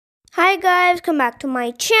Hi guys, come back to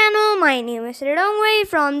my channel. My name is Sridongway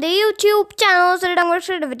from the YouTube channel Sridongway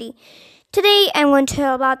Creativity. Today I'm going to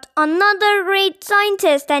tell about another great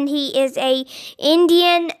scientist, and he is a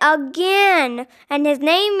Indian again, and his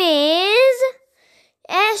name is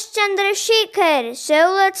S. Chandrashekhar.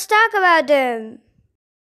 So let's talk about him.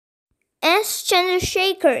 S.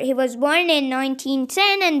 Chandrashekhar, he was born in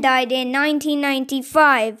 1910 and died in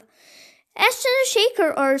 1995. S.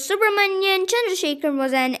 Chandrashekhar or Subramanian Chandrasekhar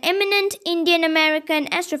was an eminent Indian-American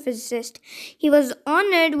astrophysicist. He was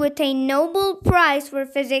honored with a Nobel Prize for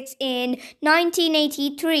Physics in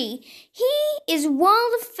 1983. He is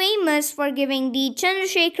world famous for giving the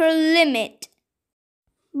Chandrasekhar limit.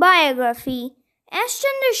 Biography. S.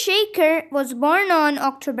 Chandrashekhar was born on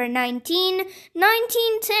October 19,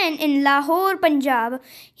 1910 in Lahore, Punjab.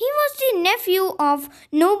 He was the nephew of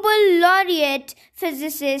Nobel laureate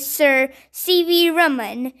physicist Sir C.V.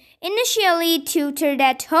 Raman. Initially tutored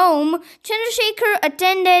at home, Chandrasekhar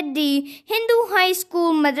attended the Hindu High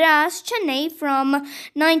School Madras, Chennai from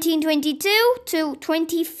 1922 to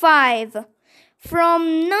 25.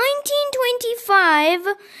 From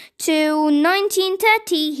 1925 to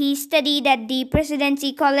 1930, he studied at the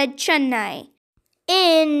Presidency College, Chennai.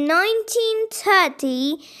 In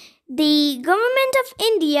 1930, the Government of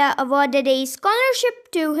India awarded a scholarship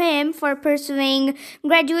to him for pursuing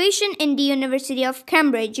graduation in the University of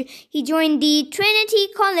Cambridge. He joined the Trinity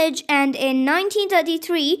College, and in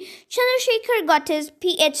 1933, Chandrasekhar got his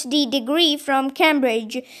PhD degree from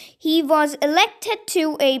Cambridge. He was elected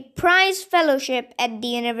to a prize fellowship at the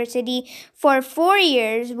university for 4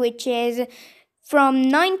 years, which is from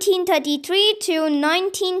 1933 to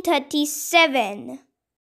 1937.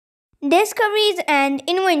 Discoveries and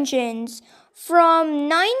Inventions. From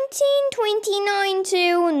 1929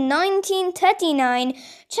 to 1939,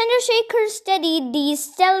 Chandrasekhar studied the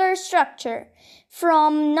stellar structure.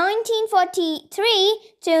 From 1943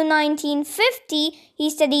 to 1950, he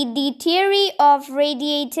studied the theory of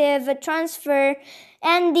radiative transfer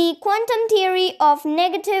and the quantum theory of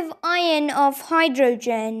negative ion of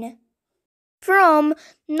hydrogen. From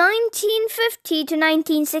 1950 to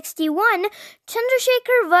 1961,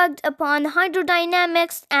 Chandrasekhar worked upon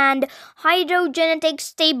hydrodynamics and hydrogenetic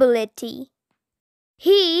stability.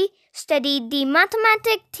 He studied the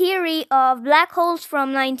mathematic theory of black holes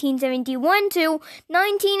from 1971 to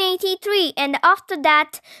 1983, and after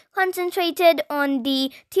that concentrated on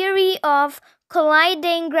the theory of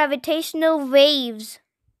colliding gravitational waves.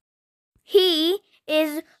 He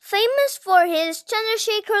is famous for his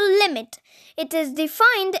Chandrasekhar limit. It is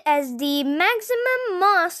defined as the maximum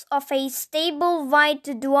mass of a stable white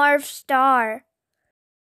dwarf star.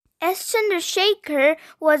 S. Chandrasekhar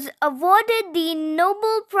was awarded the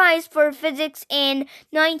Nobel Prize for Physics in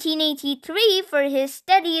 1983 for his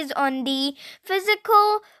studies on the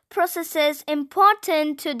physical processes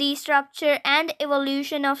important to the structure and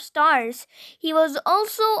evolution of stars. He was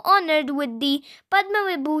also honored with the Padma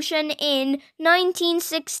Vibhushan in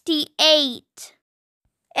 1968.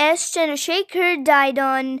 S. Chandrasekhar died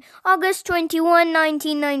on August 21,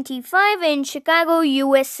 1995 in Chicago,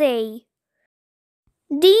 USA.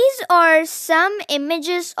 These are some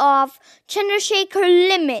images of Chandrasekhar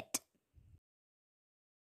limit.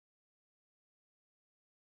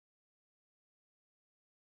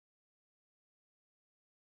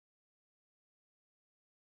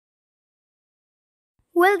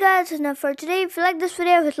 Well guys, that's enough for today. If you like this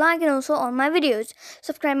video, hit like and also all my videos.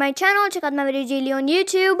 Subscribe my channel, check out my videos daily on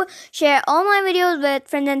YouTube, share all my videos with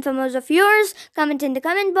friends and famous of yours, comment in the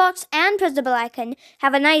comment box and press the bell icon.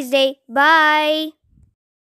 Have a nice day. Bye.